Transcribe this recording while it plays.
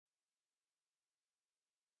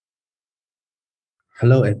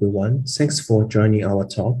Hello, everyone. Thanks for joining our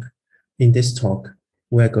talk. In this talk,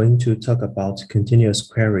 we are going to talk about continuous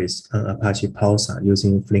queries on Apache Pulsar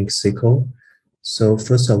using Flink SQL. So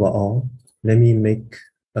first of all, let me make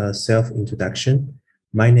a self-introduction.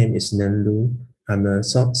 My name is Nen Lu. I'm a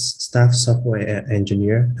staff software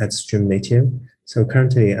engineer at StreamNative. So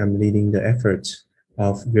currently, I'm leading the effort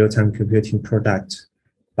of real-time computing product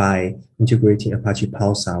by integrating Apache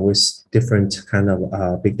Pulsar with different kind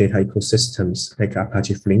of big data ecosystems like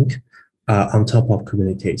Apache Flink on top of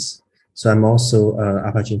Kubernetes. So I'm also an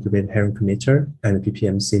Apache Integrated Heron committer and a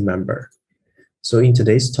PPMC member. So in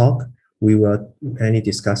today's talk, we will mainly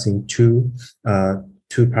discussing two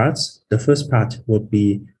parts. The first part will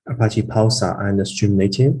be Apache Pulsar and the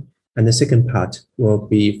StreamNative, and the second part will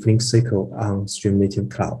be Flink SQL on StreamNative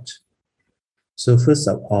Cloud. So first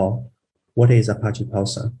of all, what is Apache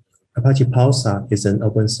Pulsar? Apache Pulsar is an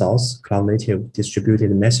open source, cloud-native distributed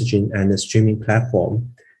messaging and streaming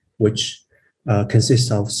platform, which consists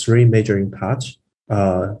of three major parts.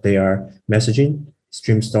 They are messaging,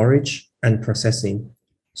 stream storage, and processing.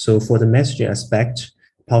 So for the messaging aspect,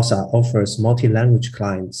 Pulsar offers multi-language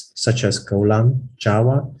clients such as Golang,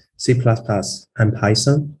 Java, C++, and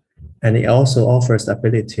Python. And it also offers the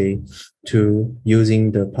ability to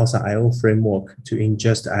using the Pulsar IO framework to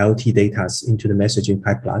ingest IoT data into the messaging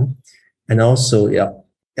pipeline. And also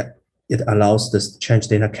it allows the change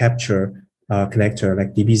data capture connector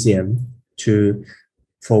like DBZM to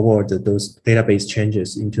forward those database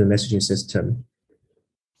changes into the messaging system.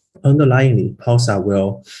 Underlyingly, Pulsar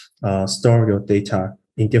will store your data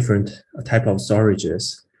in different type of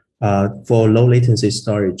storages. For low latency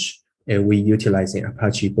storage, we utilizing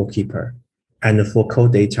Apache Bookkeeper. And for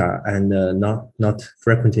cold data and not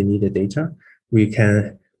frequently needed data, we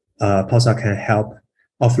can Pulsar can help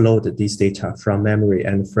offload these data from memory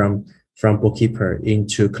and from Bookkeeper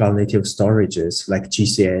into cloud-native storages like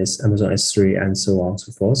GCS, Amazon S3, and so on and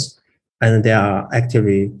so forth. And they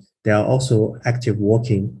are also active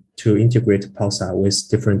working to integrate Pulsar with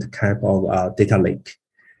different type of data lake.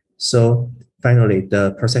 So finally,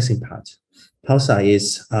 the processing part. Pulsar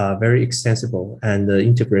is very extensible and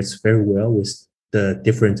integrates very well with the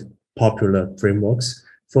different popular frameworks.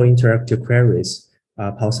 For interactive queries,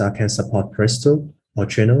 Pulsar can support Presto,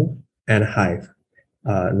 Neutrino, and Hive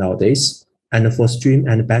nowadays. And for stream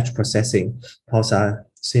and batch processing, Pulsar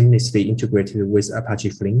seamlessly integrated with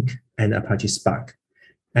Apache Flink and Apache Spark.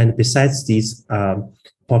 And besides these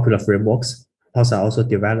popular frameworks, Pulsar also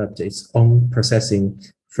developed its own processing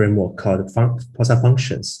framework called Pulsar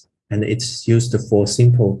Functions. And it's used for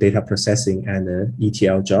simple data processing and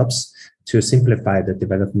ETL jobs to simplify the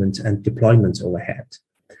development and deployment overhead.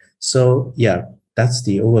 So yeah, that's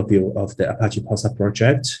the overview of the Apache Pulsar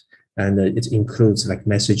project. And it includes like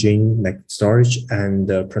messaging, like storage, and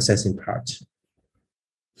the processing part.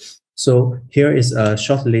 So here is a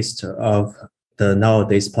short list of the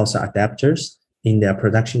nowadays Pulsar adapters in their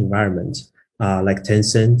production environment, like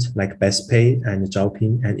Tencent, like Best Pay, and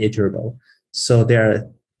Zhaopin, and Iterable. So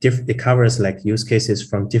it covers like use cases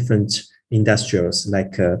from different industrials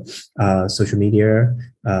like social media,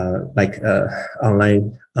 like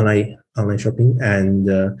online shopping, and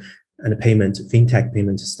payment, fintech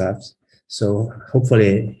payment stuff. So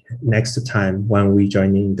hopefully next time when we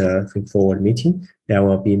join in the Think Forward meeting, there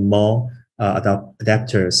will be more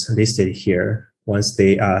adapters listed here once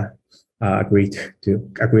they are agree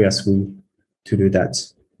as we to do that.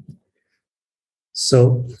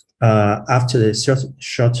 So after the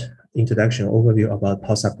short introduction overview about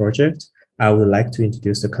Pulsar project, I would like to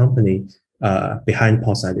introduce the company behind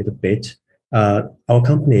Pulsar a little bit. Our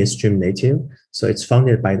company is StreamNative, so it's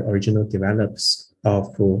founded by the original developers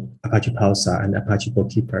of Apache Pulsar and Apache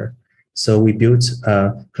Bookkeeper. So we built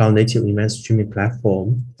a cloud-native event streaming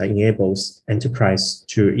platform that enables enterprise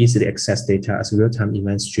to easily access data as real-time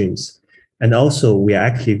event streams. And also, we are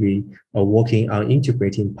actively working on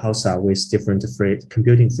integrating Pulsar with different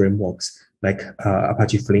computing frameworks like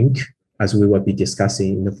Apache Flink, as we will be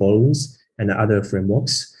discussing in the followings, and other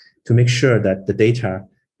frameworks to make sure that the data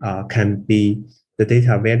value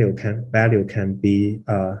can be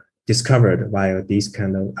discovered via these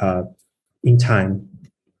kind of in time.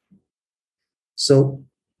 So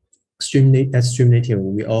at StreamNative,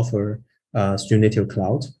 we offer StreamNative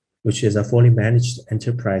Cloud, which is a fully managed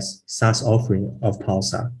enterprise SaaS offering of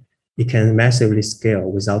Pulsar. It can massively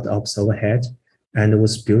scale without ops overhead and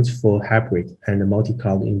was built for hybrid and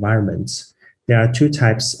multi-cloud environments. There are two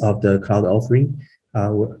types of the cloud offering.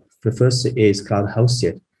 The first is cloud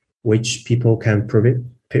hosted, which people can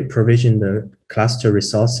provision the cluster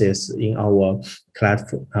resources in our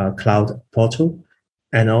cloud portal.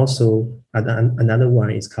 And also another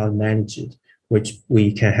one is cloud managed, which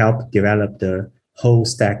we can help develop the whole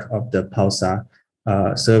stack of the Pulsar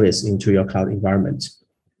service into your cloud environment.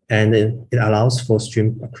 And it allows for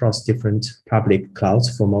stream across different public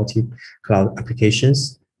clouds for multi-cloud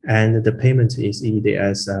applications. And the payment is either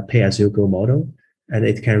as a pay-as-you-go model, and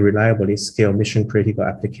it can reliably scale mission-critical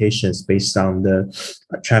applications based on the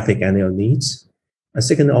traffic and your needs. A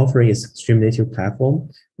second offering is StreamNative platform,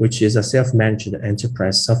 which is a self-managed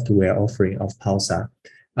enterprise software offering of Pulsar.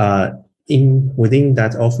 Within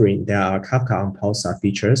that offering, there are Kafka on Pulsar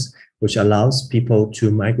features, which allows people to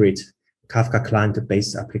migrate Kafka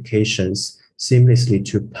client-based applications seamlessly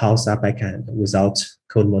to Pulsar backend without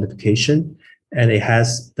code modification. And it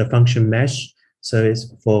has the function mesh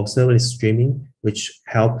service for serverless streaming, which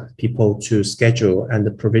help people to schedule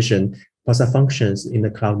and provision Pulsar functions in a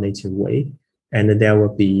cloud-native way. And there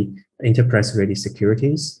will be enterprise-ready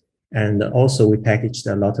securities. And also we packaged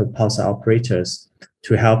a lot of Pulsar operators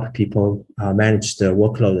to help people manage the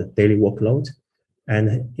workload, daily workload.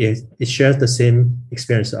 And it shares the same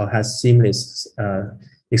experience or has seamless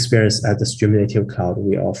experience as the StreamNative cloud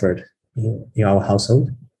we offered in our household.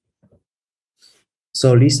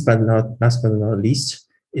 So last but not least,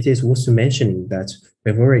 it is worth mentioning that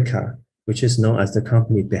Bevorica, which is known as the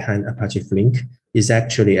company behind Apache Flink, is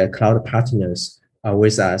actually a cloud partner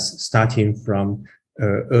with us starting from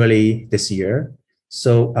early this year.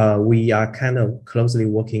 So we are kind of closely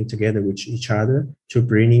working together with each other to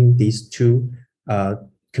bringing these two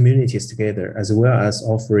communities together, as well as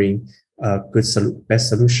offering a good best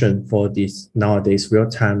solution for these nowadays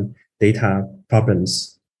real-time data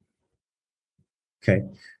problems. Okay,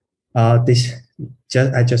 I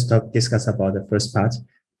just discussed about the first part.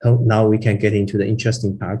 Now we can get into the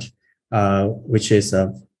interesting part, which is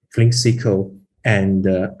Flink SQL and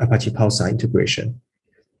Apache Pulsar integration.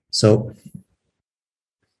 So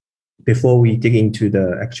before we dig into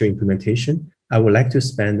the actual implementation, I would like to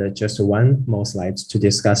spend just one more slide to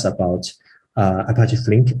discuss about Apache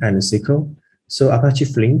Flink and SQL. So Apache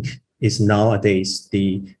Flink is nowadays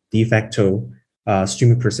the de facto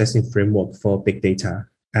streaming processing framework for big data,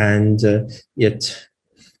 and it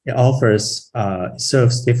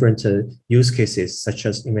serves different use cases such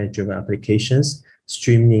as event-driven applications,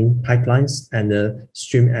 streaming pipelines, and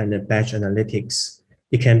stream and batch analytics.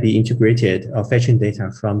 It can be integrated or fetching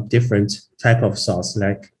data from different type of source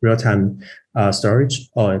like real-time storage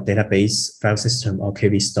or database file system or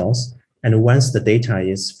KV stores. And once the data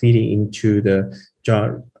is feeding into the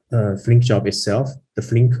Flink job itself, the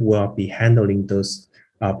Flink will be handling those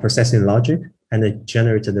processing logic and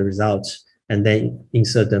generate the results and then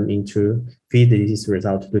insert them into feed these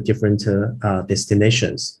results to different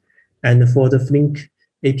destinations. And for the Flink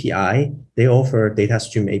API, they offer data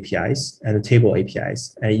stream APIs and table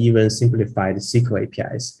APIs and even simplified SQL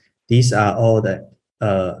APIs. These are all the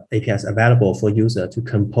APIs available for user to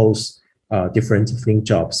compose different Flink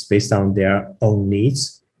jobs based on their own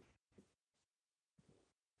needs.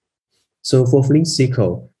 So for Flink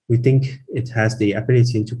SQL, we think it has the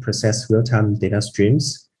ability to process real-time data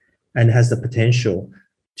streams and has the potential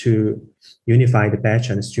to unify the batch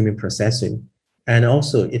and streaming processing. And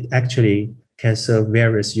also it actually can serve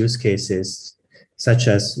various use cases such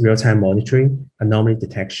as real-time monitoring, anomaly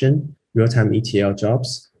detection, real-time ETL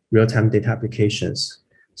jobs, real-time data applications.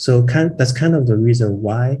 So that's kind of the reason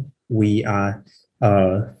why we are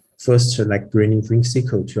first bringing Flink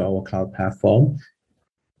SQL to our cloud platform.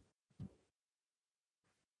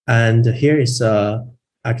 And here is a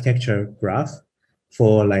architecture graph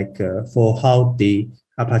for how the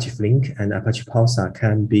Apache Flink and Apache Pulsar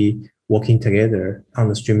can be working together on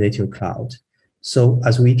the StreamNative cloud. So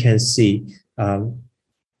as we can see, the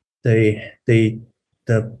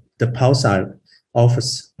Pulsar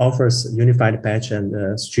offers unified batch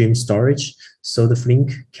and stream storage, so the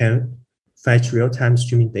Flink can fetch real-time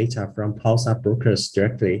streaming data from Pulsar brokers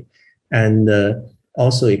directly, and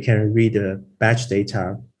also it can read the batch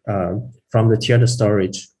data from the tiered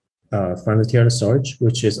storage,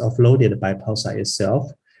 which is offloaded by Pulsar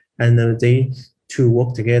itself, and they two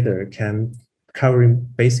work together can cover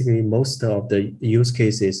basically most of the use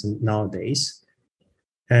cases nowadays.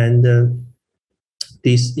 And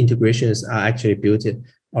these integrations are actually built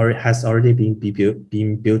or has already been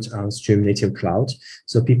built on StreamNative cloud.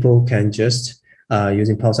 So people can just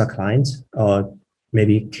using Pulsar client or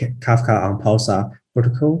maybe Kafka on Pulsar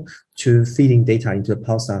protocol to feeding data into the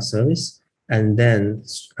Pulsar service, and then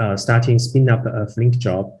starting spin up a Flink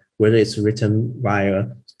job, whether it's written via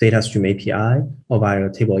data stream API or via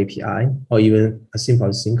table API, or even a simple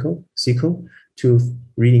SQL to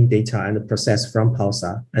reading data and process from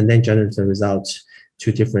Pulsar, and then generate the results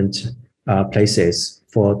to different places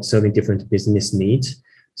for serving different business needs.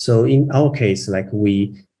 So in our case, like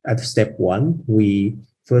at step 1, we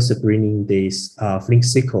first bringing this Flink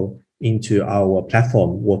SQL into our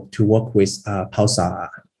platform to work with Pulsar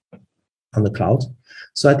on the cloud.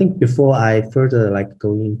 So I think before I further like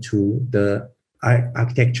go into the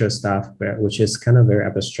architecture stuff, which is kind of very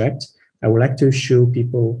abstract, I would like to show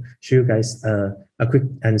you guys a quick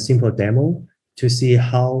and simple demo to see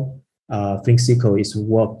how Flink SQL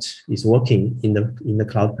is working in the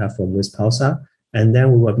cloud platform with Pulsar, and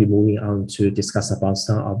then we will be moving on to discuss about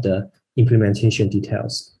some of the implementation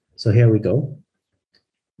details. So here we go.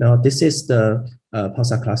 Now this is the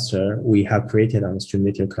Pulsar cluster we have created on the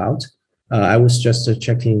StreamNative cloud. I was just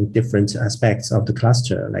checking different aspects of the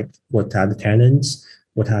cluster, like what are the tenants,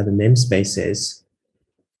 what are the namespaces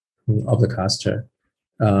of the cluster.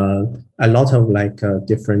 A lot of like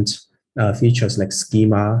different features like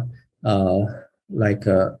schema, like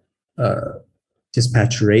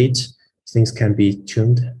dispatch rate, things can be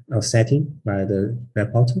tuned or setting by the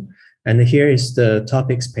web portal. And here is the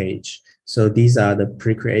topics page. So these are the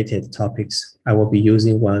pre-created topics. I will be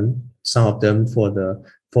using some of them for the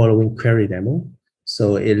following query demo.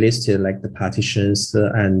 So it listed like the partitions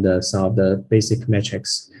and some of the basic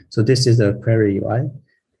metrics. So this is the query UI,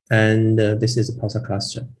 and this is a Pulsar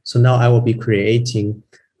cluster. So now I will be creating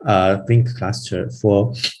a Flink cluster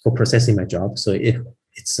for processing my job. So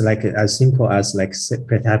it's like as simple as like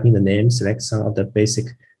typing the name, select some of the basic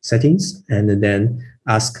settings, and then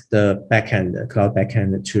ask the backend, cloud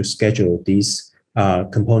backend, to schedule these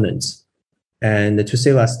components. And to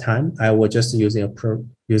save us time, I will just use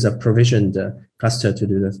a provisioned cluster to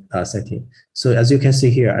do the setting. So as you can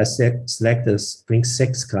see here, I select the Flink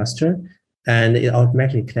 6 cluster, and it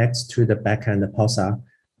automatically connects to the backend Pulsar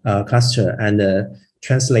cluster and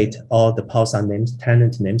translate all the Pulsar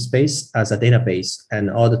tenant namespace as a database,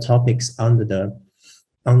 and all the topics under that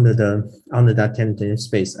tenant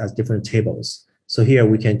namespace as different tables. So here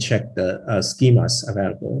we can check the schemas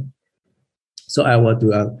available. So I will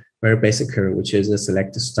do a very basic query, which is a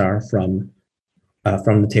select star from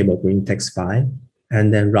the table green text file,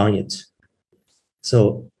 and then run it.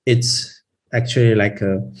 So it's actually like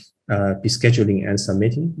be scheduling and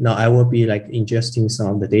submitting. Now I will be like ingesting some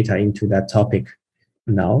of the data into that topic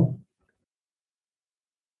now.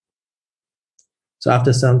 So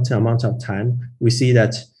after some amount of time, we see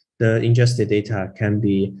that the ingested data can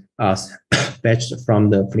be fetched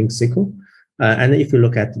from the Flink SQL. And if you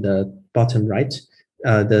look at the bottom right,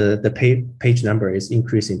 the page number is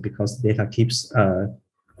increasing because the data keeps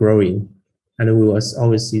growing. And we will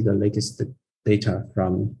always see the latest data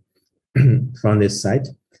from, from this site.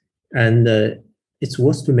 And it's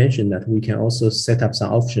worth to mention that we can also set up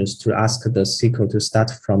some options to ask the SQL to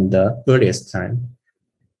start from the earliest time.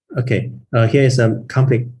 Okay, here is a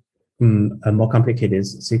more complicated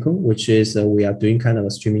SQL, which is we are doing kind of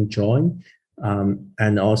a streaming join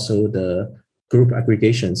and also the group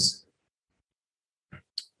aggregations.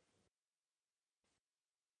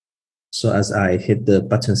 So as I hit the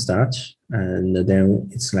button start, and then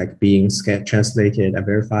it's like being translated and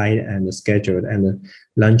verified and scheduled and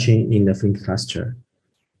launching in the Flink cluster.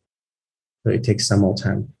 So it takes some more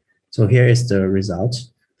time. So here is the result.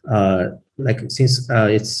 Like since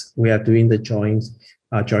we are doing the join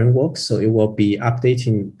work, so it will be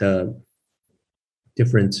updating the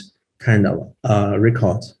different kind of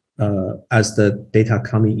record as the data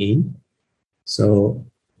coming in. So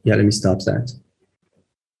yeah, let me stop that.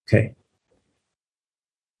 Okay.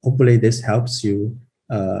 Hopefully this helps you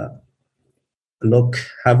have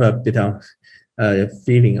a bit of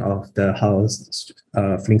feeling of how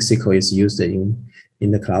Flink SQL is used in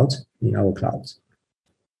the cloud, in our cloud.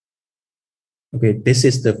 Okay, this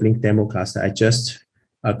is the Flink demo cluster I just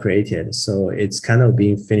created. So it's kind of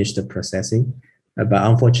being finished the processing, but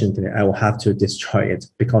unfortunately I will have to destroy it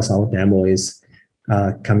because our demo is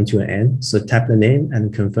coming to an end. So type the name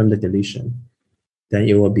and confirm the deletion. Then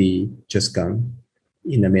it will be just gone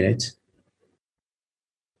in a minute.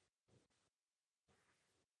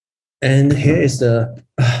 And here is the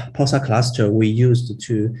Pulsar cluster we used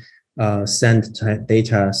to send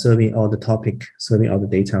data, serving all the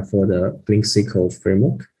data for the Flink SQL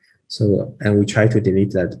framework. So, and we try to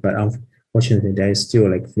delete that, but unfortunately there is still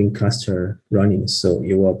like Flink cluster running. So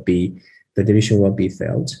it will be, the deletion will be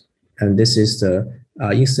failed. And this is the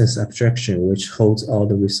instance abstraction, which holds all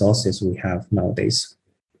the resources we have nowadays.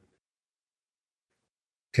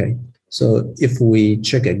 Okay, so if we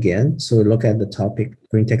check again, so look at the topic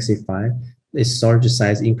green text file, its storage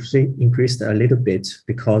size increased a little bit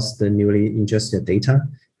because the newly ingested data.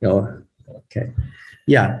 Okay,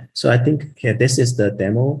 yeah, so I think this is the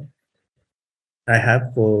demo I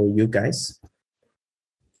have for you guys.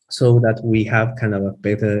 so that we have kind of a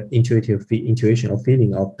better intuition or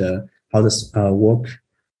feeling of how this work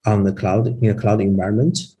on the cloud in a cloud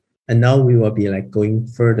environment. And now we will be like going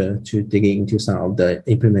further to digging into some of the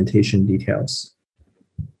implementation details.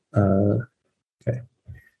 Okay.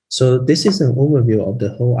 So this is an overview of the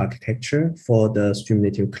whole architecture for the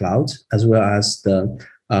StreamNative cloud, as well as the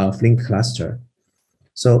Flink cluster.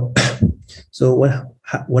 So,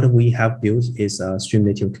 what we have built is a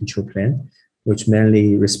StreamNative control plane, which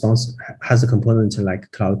mainly has a component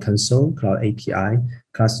like Cloud Console, Cloud API,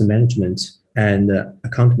 cluster management, and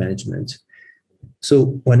account management.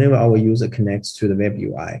 So whenever our user connects to the web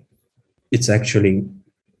UI, it's actually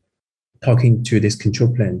talking to this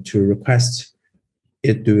control plane to request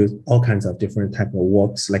it do all kinds of different type of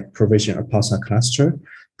works, like provision a Pulsar cluster,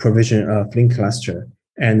 provision a Flink cluster,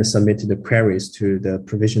 and submit the queries to the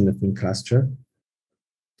provisioned Flink cluster.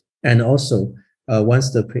 And also,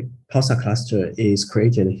 once the Pulsar cluster is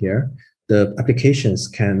created here, the applications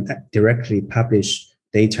can directly publish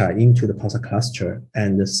data into the Pulsar cluster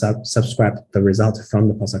and subscribe the result from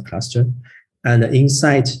the Pulsar cluster. And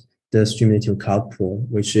inside the StreamNative Cloud Pool,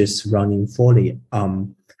 which is running fully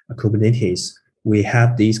on Kubernetes, we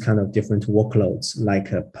have these kind of different workloads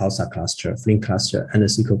like a Pulsar cluster, Flink cluster, and the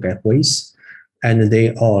SQL gateways. And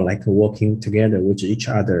they all like working together with each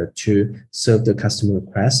other to serve the customer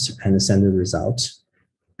request and send the results.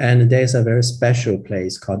 And there's a very special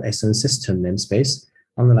place called SN system namespace.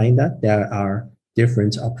 Underlying that, there are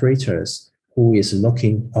different operators who is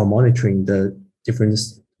looking or monitoring the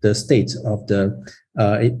state of the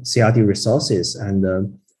CRD resources and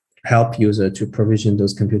help user to provision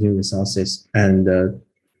those computing resources. And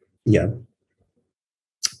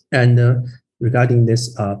regarding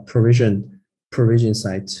this provision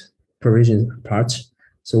part,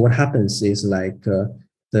 so what happens is like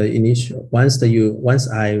the initial once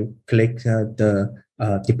I click the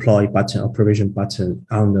deploy button or provision button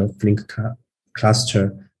on the Flink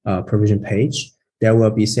cluster provision page, there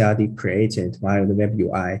will be CRD created via the web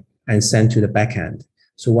UI and sent to the backend.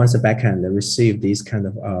 So once the backend receives these kind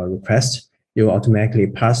of requests, it will automatically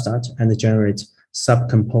parse that and generate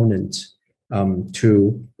subcomponent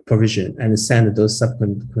to provision and send those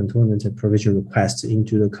subcomponent provision requests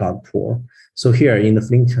into the cloud pool. So here in the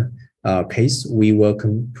Flink case, we will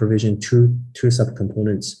provision two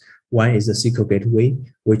subcomponents. One is the SQL gateway,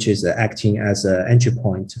 which is acting as an entry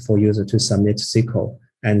point for user to submit SQL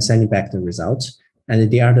and sending back the results. And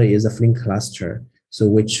the other is a Flink cluster, so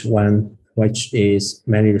which is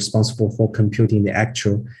mainly responsible for computing the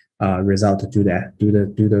actual result to do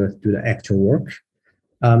the actual work.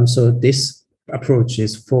 So this approach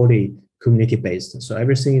is fully Kubernetes based. So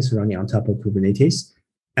everything is running on top of Kubernetes,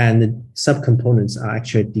 and the subcomponents are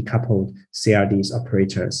actually decoupled CRDs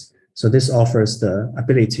operators. So this offers the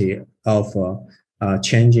ability of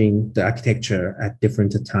changing the architecture at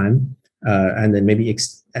different time, and then maybe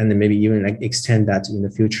even like extend that in the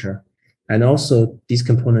future. And also these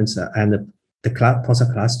components and the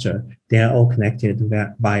Pulsar cluster, they are all connected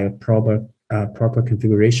by proper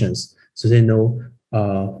configurations, so they know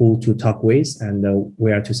who to talk with and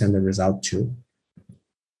where to send the result to.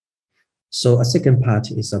 So a second part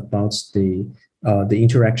is about the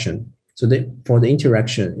interaction. So for the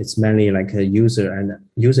interaction, it's mainly like a user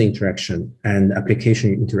interaction and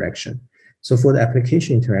application interaction. So for the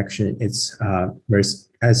application interaction, it's very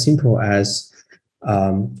as simple as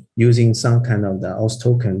using some kind of the auth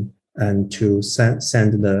token and to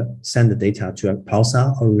send the data to a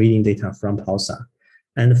Pulsar or reading data from Pulsar.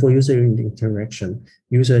 And for user interaction,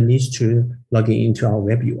 user needs to log into our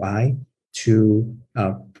web UI to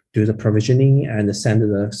do the provisioning and send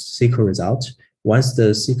the SQL result. Once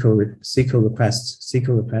the SQL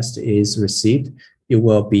request is received, it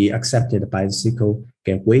will be accepted by the SQL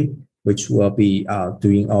gateway, which will be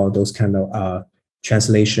doing all those kind of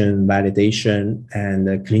translation, validation,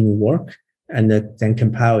 and cleaning work, and then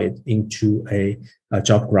compile it into a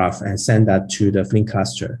job graph and send that to the Flink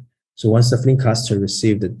cluster. So once the Flink cluster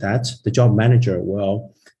received that, the job manager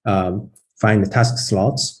will find the task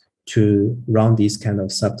slots to run these kind of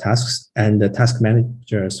subtasks, and the task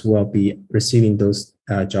managers will be receiving those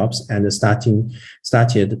jobs and starting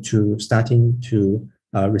to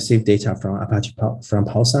receive data from Apache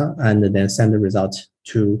Pulsar, and then send the result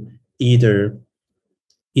to either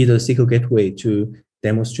SQL gateway to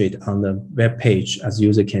demonstrate on the web page as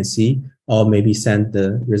user can see, or maybe send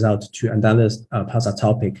the result to another Pulsar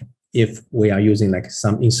topic if we are using like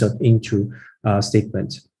some insert into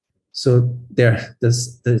statement. So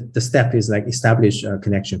the step is like establish a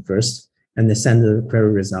connection first, and then send the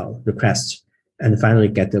query result request, and finally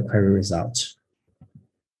get the query result.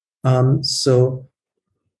 So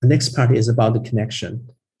the next part is about the connection.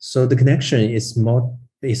 So the connection is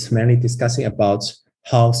mainly discussing about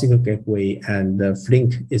how SQL Gateway and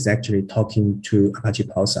Flink is actually talking to Apache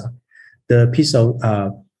Pulsar. The piece of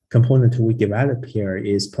component we develop here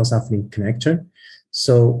is Pulsar Flink connector.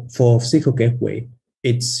 So for SQL Gateway,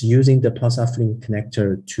 it's using the Pulsar Flink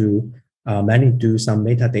connector to mainly do some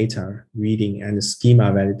metadata reading and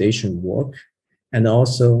schema validation work, and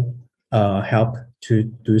also help to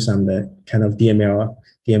do some kind of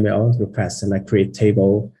DML requests, like create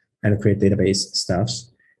table and create database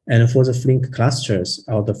stuffs. And for the Flink clusters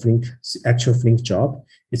or the Flink actual Flink job,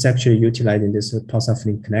 it's actually utilizing this Pulsar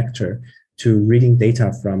Flink connector to reading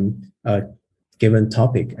data from a given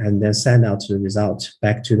topic and then send out the result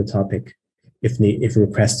back to the topic if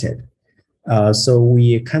requested. So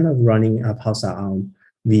we kind of running a Pulsar on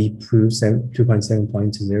vPro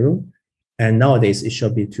 2.7.0, and nowadays it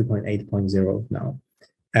should be 2.8.0 now.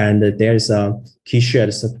 And there's a key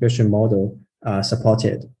shared subscription model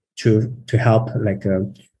supported to help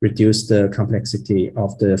reduce the complexity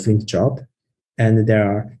of the Flink job. And there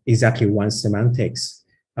are exactly one semantics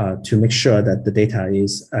to make sure that the data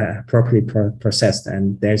is properly processed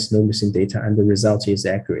and there's no missing data and the result is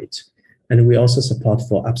accurate. And we also support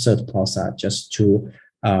for absurd Pulsar just to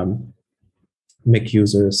make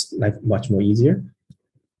users life much more easier.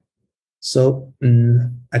 So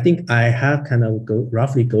I think I have kind of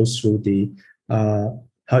roughly go through the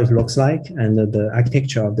how it looks like and the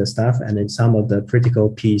architecture of the stuff and then some of the critical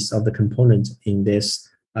piece of the component in this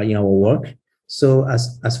in our work. So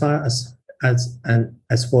as far as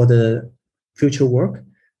for the future work,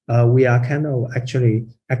 we are kind of actually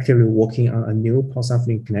actively working on a new Pulsar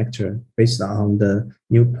Flink connector based on the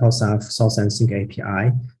new Pulsar source and sync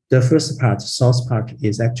API. The first part, source part,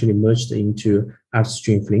 is actually merged into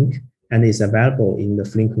upstream Flink and is available in the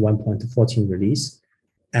Flink 1.14 release.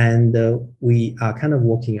 And we are kind of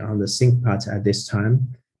working on the sync part at this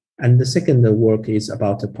time. And the second work is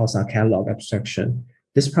about the Pulsar catalog abstraction.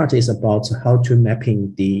 This part is about how to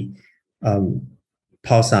mapping the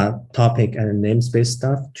Pulsar topic and namespace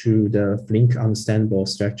stuff to the Flink understandable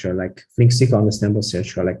structure, like Flink SQL understandable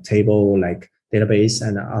structure, like table, like database,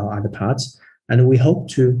 and other parts. And we hope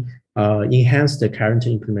to enhance the current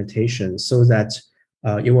implementation so that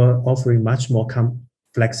it will offer much more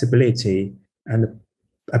flexibility and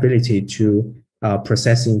ability to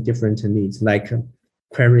processing different needs, like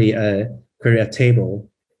query a table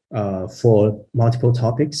for multiple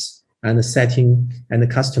topics and setting and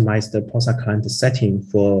customize the Pulsar client setting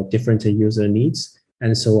for different user needs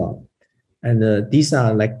and so on. And these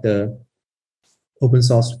are like the open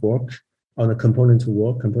source work or the component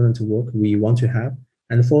work we want to have.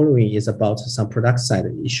 And the following is about some product side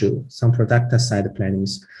issue, some product side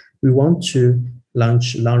plannings. We want to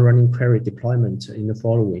launch long-running query deployment in the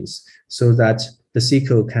followings so that the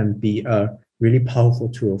SQL can be a really powerful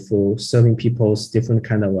tool for serving people's different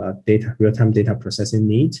kind of real-time data processing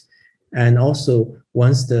needs. And also,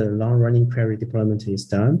 once the long-running query deployment is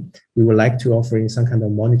done, we would like to offer in some kind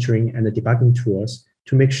of monitoring and debugging tools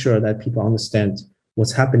to make sure that people understand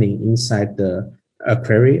what's happening inside the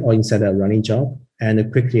query or inside a running job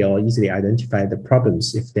and quickly or easily identify the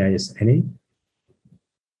problems if there is any.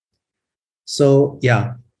 So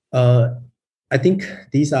yeah, I think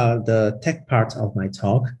these are the tech part of my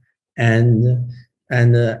talk, and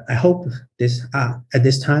I hope this at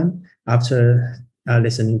this time, after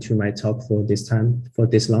listening to my talk for this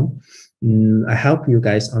long, I hope you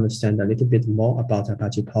guys understand a little bit more about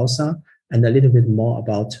Apache Pulsar and a little bit more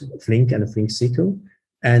about Flink and Flink SQL,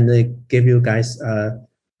 and give you guys a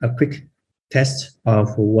quick test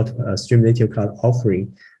of what StreamNative Cloud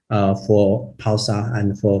offering for Pulsar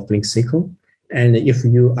and for Flink SQL. And if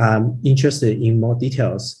you are interested in more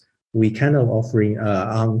details, we kind of offering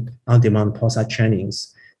on-demand Pulsar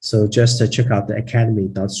trainings. So just check out the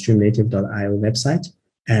academy.streamnative.io website,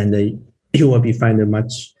 and you will be finding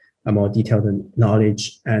much more detailed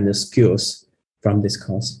knowledge and skills from this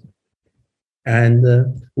course. And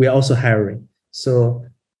we are also hiring. So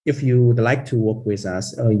if you would like to work with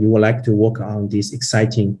us, or you would like to work on these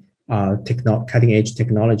exciting cutting-edge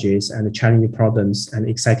technologies and challenging problems and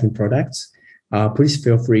exciting products, please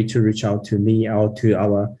feel free to reach out to me or to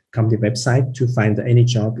our company website to find any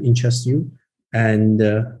job interests you. And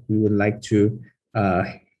we would like to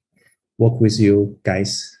work with you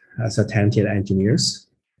guys as a talented engineers.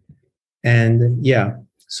 And yeah,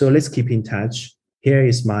 so let's keep in touch. Here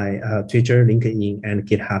is my Twitter, LinkedIn, and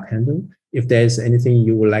GitHub handle. If there's anything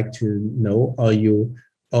you would like to know,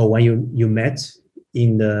 or when you met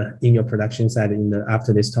in your production side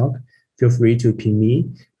after this talk, feel free to ping me,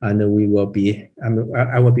 and I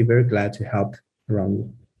will be very glad to help around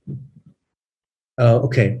you.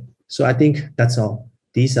 Okay, so I think that's all.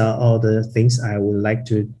 these are all the things I would like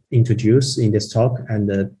to introduce in this talk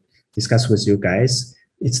and discuss with you guys.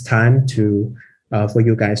 It's time to for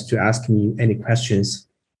you guys to ask me any questions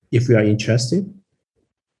if you are interested.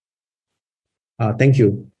 Thank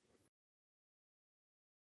you.